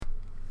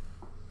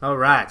All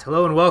right.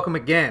 Hello and welcome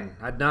again.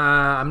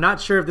 I'm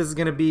not sure if this is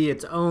going to be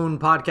its own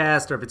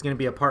podcast or if it's going to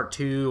be a part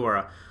two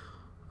or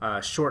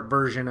a short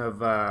version of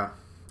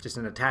just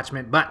an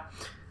attachment. But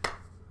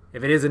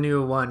if it is a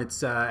new one,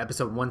 it's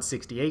episode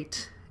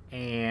 168.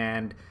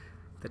 And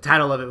the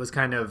title of it was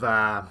kind of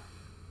I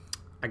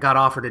got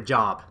offered a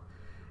job.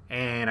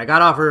 And I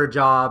got offered a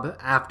job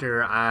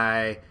after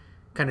I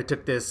kind of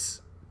took this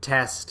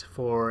test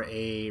for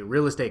a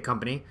real estate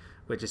company,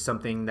 which is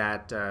something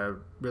that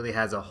really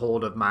has a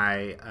hold of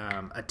my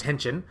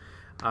attention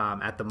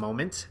at the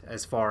moment,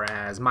 as far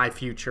as my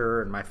future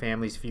and my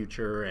family's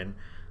future and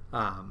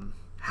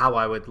how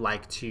I would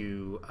like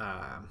to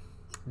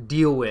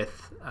deal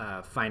with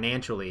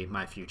financially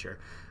my future,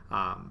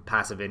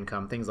 passive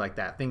income, things like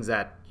that, things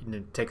that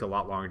take a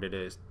lot longer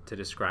to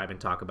describe and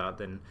talk about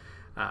than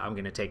I'm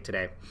going to take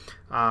today.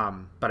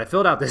 But I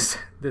filled out this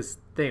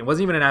thing. It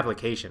wasn't even an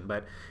application,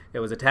 but it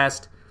was a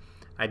test.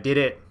 I did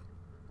it.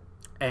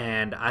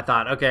 And I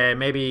thought, okay,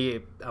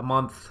 maybe a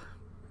month,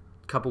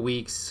 couple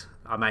weeks,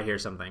 I might hear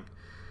something.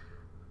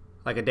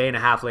 Like a day and a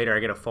half later, I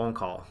get a phone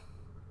call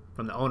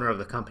from the owner of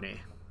the company,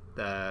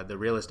 the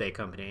real estate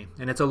company.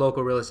 And it's a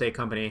local real estate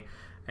company.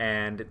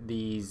 And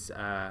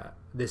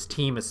this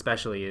team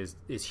especially is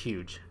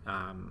huge.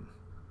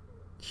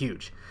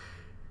 Huge.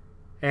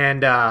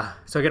 And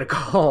so I get a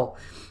call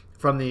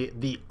from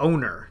the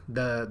owner,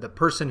 the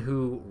person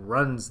who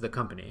runs the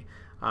company.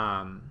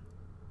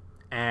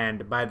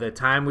 And by the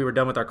time we were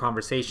done with our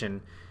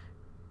conversation,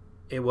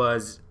 it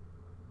was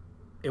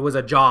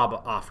a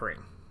job offering.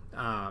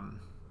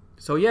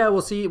 So yeah,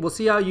 we'll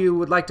see how you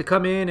would like to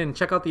come in and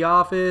check out the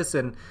office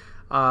and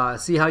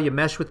see how you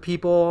mesh with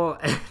people.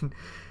 And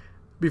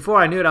before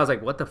I knew it, I was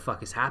like, what the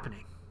fuck is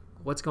happening?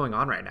 What's going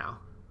on right now?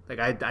 Like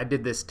I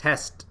did this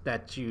test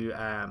that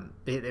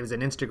it was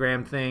an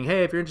Instagram thing.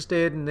 Hey, if you're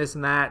interested in this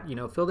and that,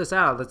 fill this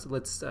out.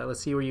 Let's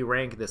see where you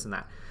rank this and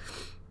that.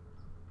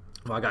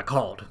 Well, I got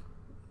called.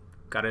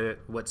 Got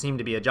what seemed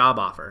to be a job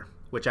offer,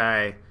 which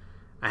I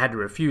had to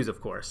refuse,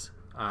 of course.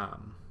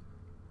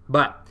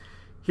 But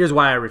here's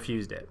why I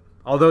refused it.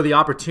 Although the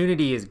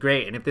opportunity is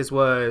great, and if this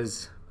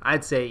was,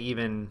 I'd say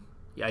even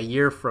a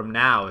year from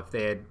now, if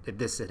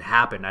this had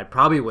happened, I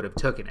probably would have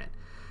taken it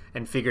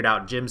and figured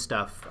out gym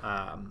stuff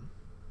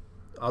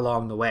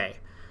along the way.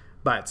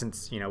 But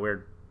since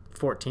we're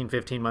 14,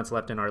 15 months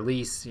left in our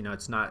lease,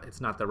 it's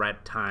not the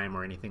right time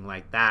or anything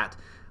like that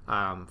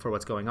for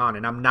what's going on,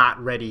 and I'm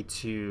not ready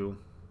to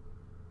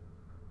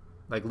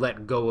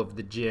let go of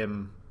the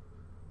gym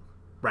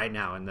right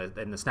now in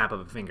the snap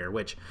of a finger,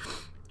 which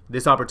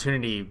this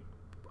opportunity,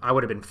 I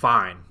would have been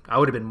fine. I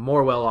would have been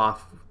more well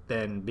off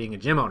than being a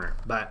gym owner.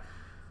 But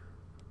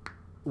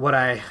when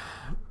I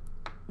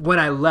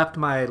left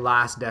my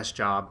last desk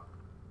job,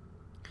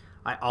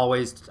 I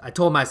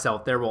told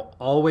myself there will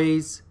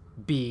always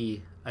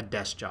be a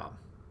desk job.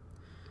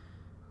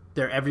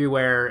 They're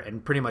everywhere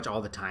and pretty much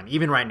all the time,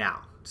 even right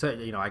now. So,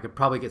 I could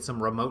probably get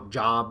some remote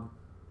job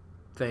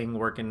thing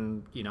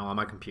working, on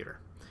my computer.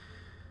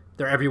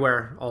 They're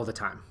everywhere all the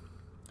time.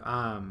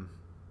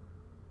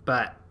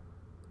 But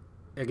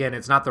again,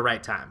 it's not the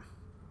right time.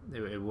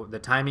 The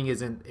timing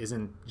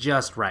isn't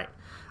just right.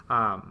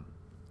 And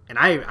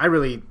I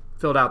really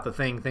filled out the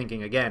thing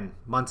thinking, again,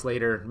 months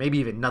later, maybe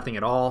even nothing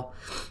at all,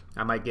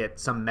 I might get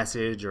some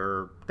message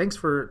or thanks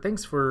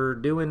for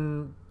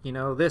doing,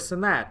 this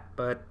and that,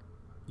 but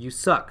you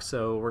suck,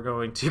 so we're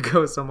going to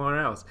go somewhere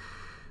else.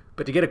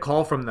 But to get a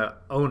call from the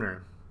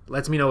owner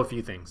lets me know a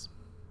few things.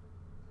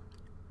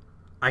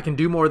 I can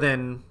do more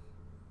than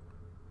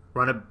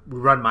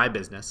run my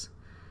business.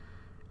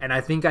 And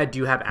I think I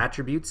do have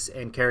attributes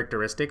and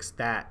characteristics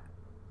that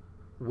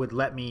would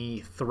let me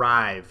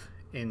thrive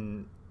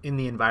in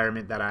the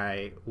environment that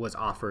I was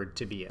offered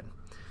to be in.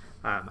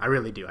 I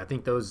really do. I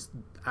think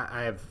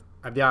I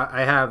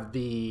have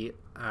the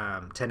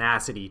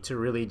tenacity to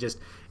really just,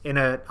 in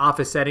an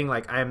office setting,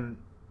 I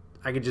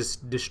could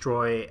just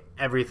destroy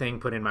everything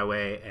put in my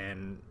way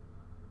and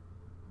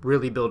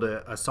really build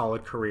a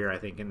solid career, I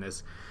think, in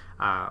this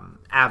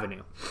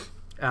avenue.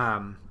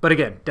 But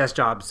again, desk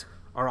jobs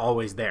are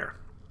always there.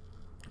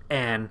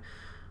 And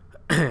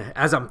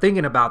as I'm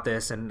thinking about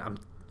this and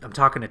I'm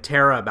talking to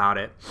Tara about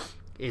it,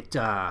 it's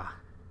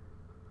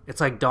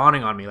like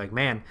dawning on me, like,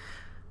 man,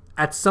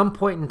 at some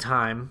point in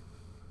time,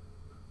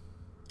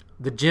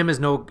 the gym it's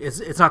not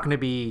going to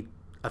be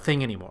a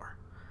thing anymore.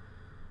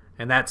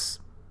 And that's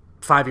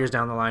 5 years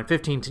down the line,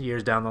 15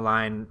 years down the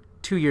line,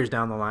 2 years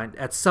down the line.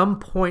 At some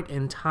point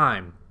in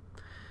time,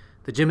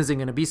 the gym isn't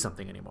going to be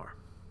something anymore.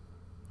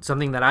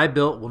 Something that I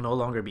built will no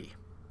longer be.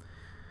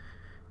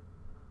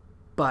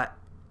 But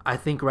I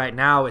think right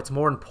now it's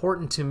more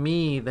important to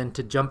me than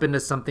to jump into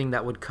something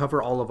that would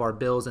cover all of our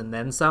bills and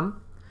then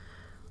some,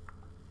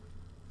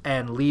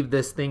 and leave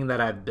this thing that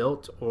I've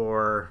built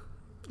or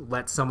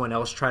let someone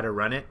else try to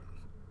run it.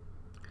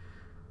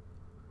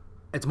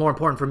 It's more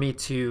important for me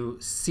to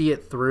see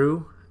it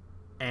through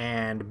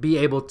and be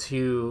able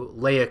to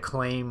lay a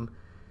claim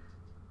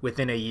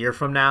within a year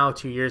from now,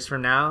 2 years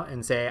from now,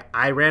 and say,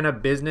 I ran a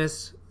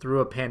business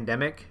through a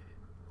pandemic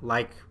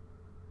like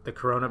the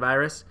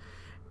coronavirus,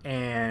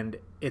 and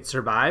it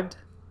survived,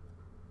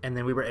 and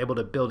then we were able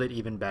to build it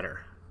even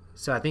better.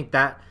 So I think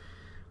that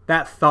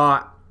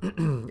thought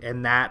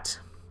and that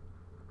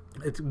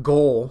its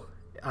goal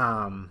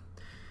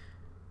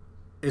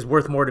is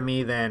worth more to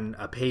me than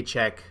a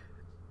paycheck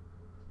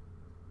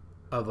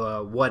of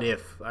a what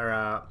if or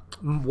a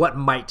what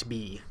might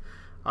be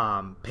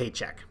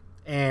paycheck.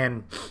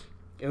 And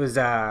it was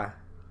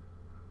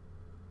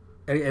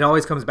it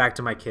always comes back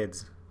to my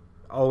kids.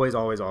 Always,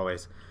 always,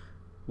 always.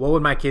 What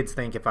would my kids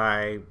think if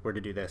I were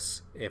to do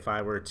this? If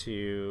I were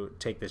to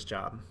take this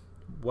job?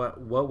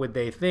 What would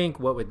they think?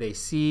 What would they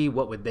see?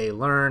 What would they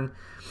learn?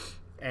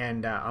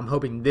 And I'm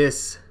hoping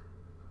this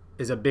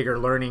is a bigger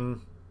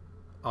learning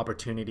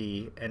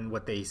opportunity and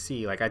what they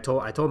see. Like I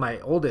told my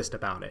oldest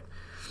about it,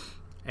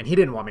 and he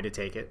didn't want me to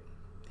take it.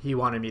 He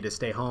wanted me to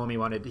stay home. He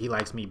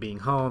likes me being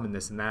home and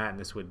this and that, and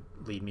this would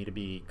lead me to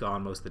be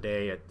gone most of the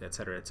day, et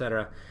cetera, et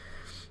cetera.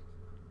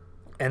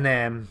 And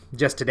then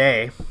just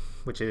today,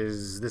 this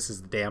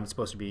is the day I'm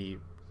supposed to be,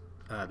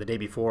 the day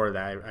before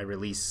that I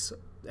release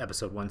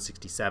episode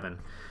 167.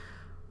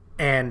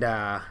 And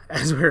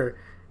as we're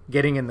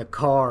getting in the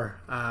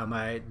car,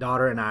 my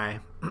daughter and I,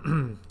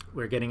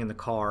 we're getting in the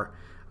car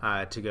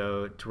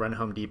to run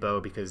Home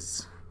Depot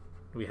because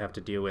we have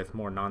to deal with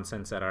more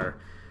nonsense at our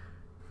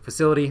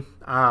facility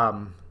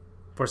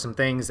for some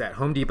things at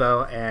Home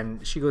Depot.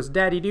 And she goes,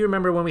 "Daddy, do you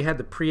remember when we had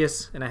the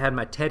Prius and I had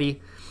my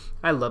Teddy?"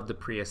 I love the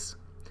Prius.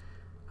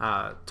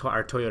 Our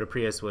Toyota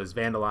Prius was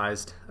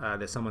vandalized.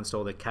 That someone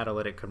stole the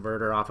catalytic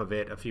converter off of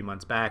it a few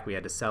months back. We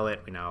had to sell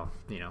it. We now,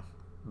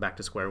 back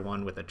to square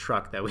one with a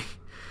truck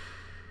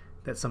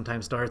that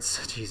sometimes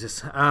starts.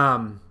 Jesus.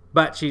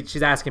 But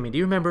she's asking me, "Do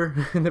you remember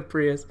the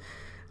Prius?"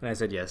 And I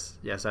said, yes,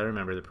 I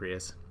remember the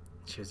Prius.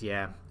 She goes,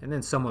 "Yeah." And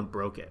then someone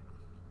broke it.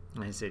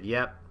 And I said,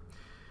 "Yep,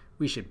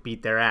 we should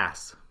beat their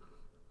ass."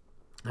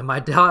 And my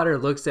daughter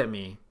looks at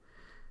me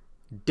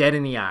dead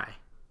in the eye.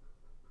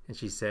 And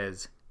she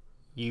says,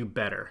 "You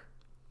better."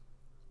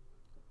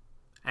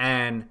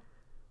 And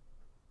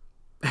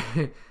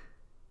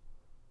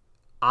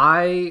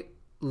I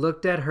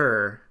looked at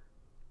her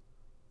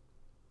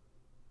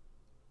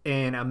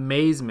in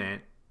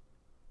amazement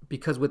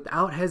because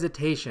without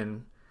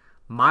hesitation,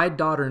 my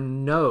daughter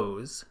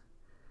knows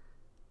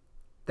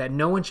that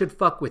no one should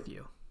fuck with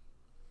you.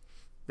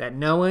 That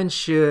no one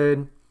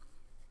should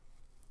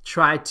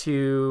try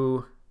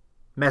to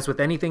mess with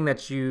anything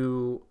that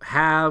you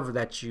have,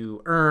 that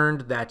you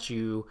earned, that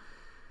you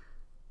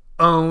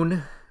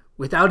own,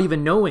 without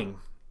even knowing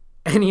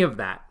any of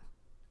that.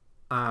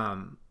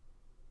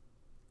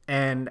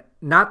 And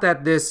not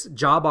that this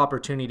job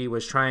opportunity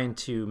was trying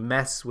to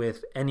mess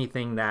with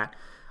anything that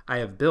I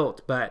have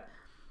built, but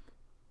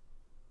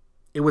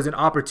it was an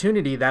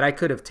opportunity that I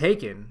could have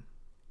taken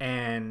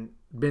and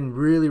been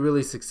really,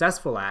 really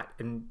successful at.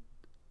 And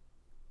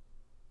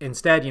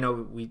instead,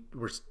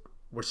 we're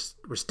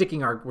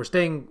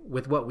staying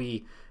with what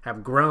we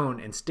have grown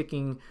and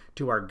sticking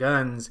to our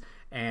guns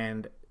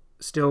and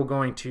still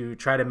going to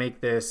try to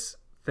make this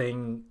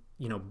thing,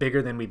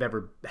 bigger than we've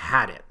ever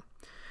had it.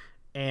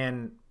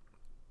 And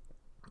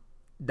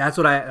that's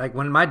what I like.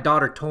 When my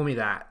daughter told me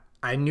that,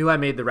 I knew I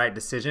made the right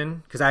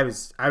decision, because I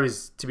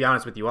was, to be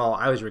honest with you all,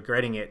 I was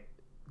regretting it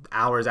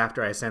hours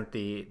after I sent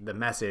the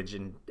message,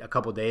 and a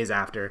couple days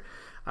after,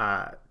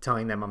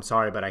 telling them I'm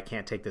sorry, but I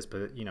can't take this,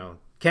 but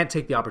can't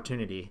take the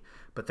opportunity,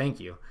 but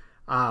thank you.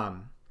 I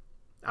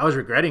was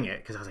regretting it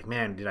because I was like,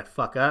 man, did I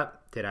fuck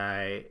up?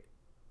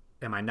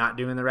 Am I not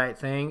doing the right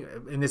thing?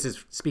 And this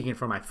is speaking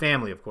for my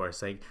family, of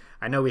course. Like,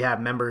 I know we have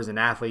members and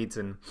athletes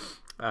and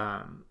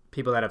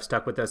people that have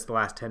stuck with us the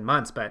last 10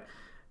 months, but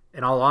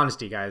in all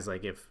honesty, guys,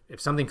 like if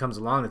something comes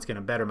along that's going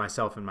to better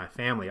myself and my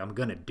family, I'm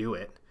going to do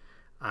it.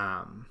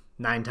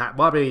 9 times,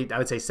 probably I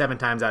would say 7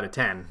 times out of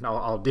 10,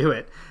 I'll do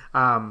it.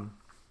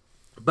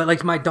 But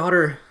like my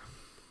daughter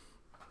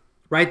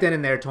right then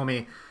and there told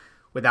me,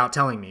 without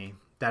telling me,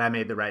 that I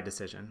made the right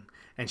decision.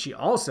 And she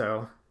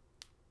also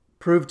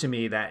proved to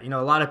me that,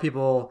 a lot of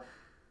people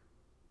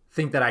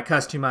think that I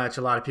cuss too much.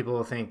 A lot of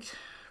people think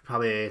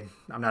probably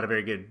I'm not a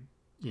very good,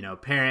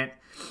 parent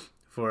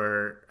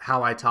for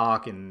how I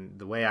talk and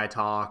the way I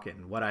talk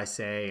and what I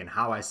say and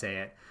how I say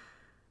it.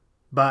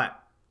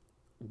 But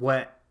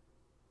what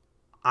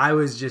I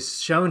was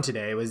just shown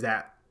today was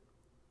that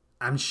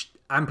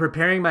I'm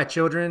preparing my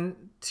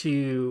children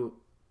to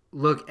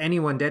look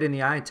anyone dead in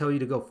the eye and tell you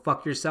to go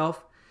fuck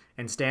yourself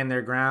and stand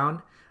their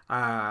ground.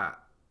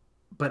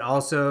 But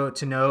also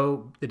to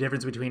know the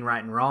difference between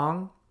right and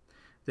wrong,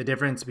 the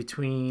difference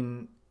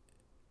between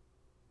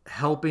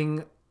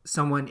helping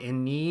someone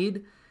in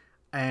need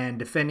and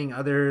defending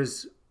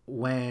others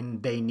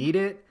when they need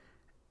it,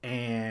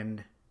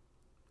 and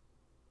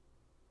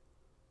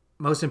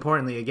most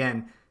importantly,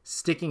 again,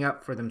 sticking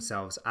up for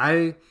themselves.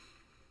 I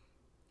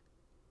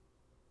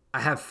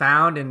have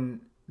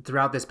found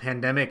throughout this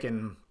pandemic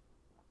and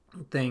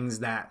things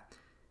that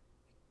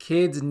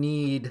kids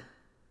need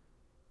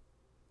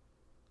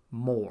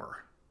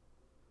more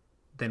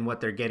than what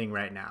they're getting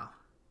right now.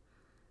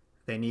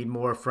 They need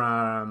more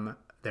from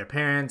their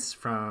parents,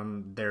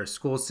 from their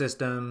school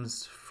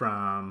systems,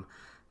 from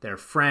their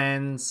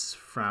friends,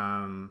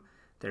 from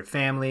their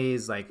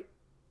families. Like,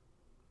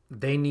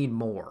 they need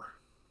more.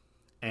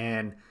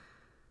 And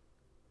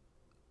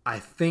I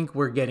think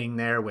we're getting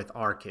there with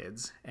our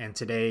kids. And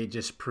today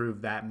just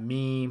proved that.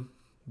 Me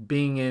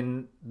being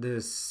in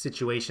the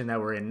situation that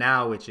we're in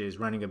now, which is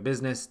running a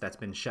business that's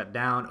been shut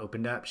down,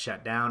 opened up,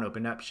 shut down,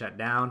 opened up, shut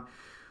down,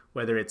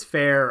 whether it's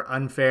fair,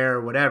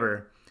 unfair,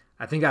 whatever,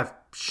 I think I've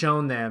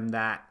shown them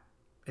that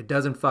it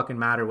doesn't fucking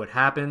matter what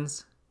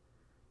happens.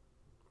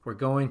 We're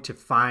going to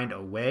find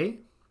a way.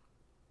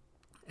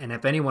 And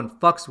if anyone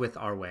fucks with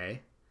our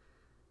way,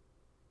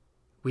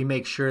 we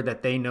make sure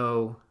that they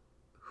know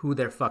who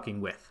they're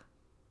fucking with.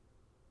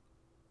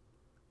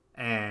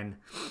 And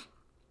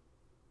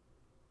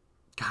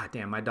God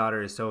damn, my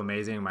daughter is so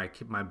amazing.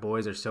 My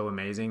boys are so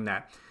amazing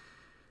that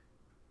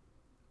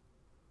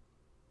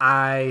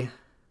I,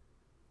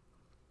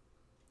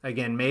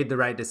 again, made the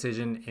right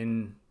decision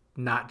in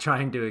not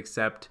trying to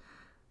accept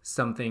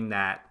something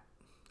that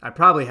I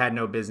probably had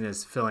no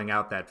business filling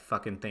out that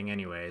fucking thing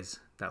anyways,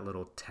 that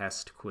little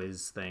test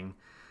quiz thing.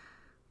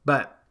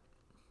 But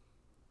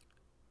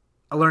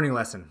a learning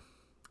lesson.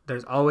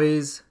 There's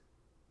always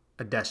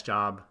a desk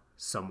job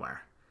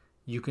somewhere.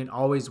 You can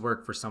always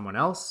work for someone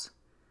else.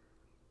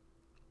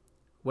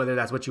 Whether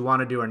that's what you want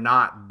to do or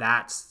not,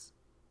 that's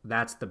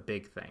the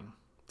big thing.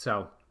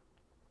 So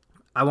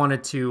I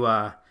wanted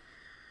to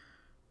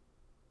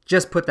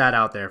just put that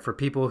out there for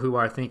people who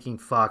are thinking,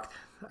 fuck,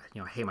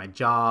 I hate my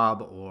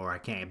job, or I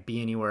can't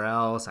be anywhere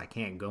else, I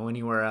can't go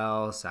anywhere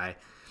else, I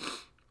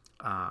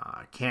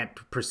can't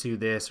pursue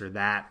this or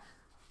that.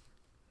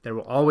 There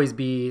will always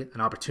be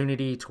an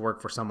opportunity to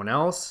work for someone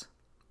else,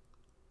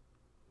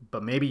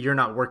 but maybe you're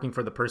not working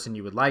for the person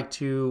you would like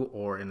to,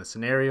 or in the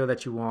scenario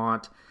that you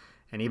want.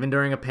 And even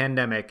during a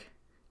pandemic,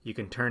 you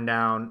can turn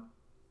down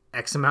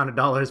X amount of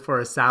dollars for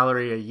a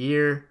salary a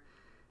year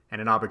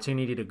and an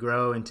opportunity to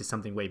grow into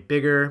something way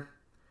bigger,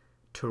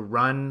 to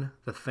run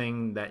the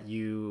thing that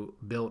you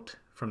built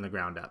from the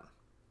ground up.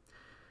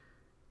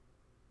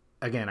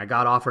 Again, I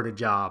got offered a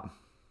job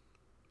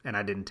and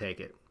I didn't take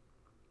it.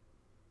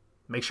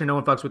 Make sure no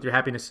one fucks with your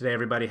happiness today,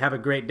 everybody. Have a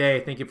great day.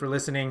 Thank you for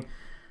listening.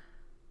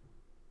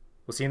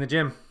 We'll see you in the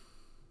gym.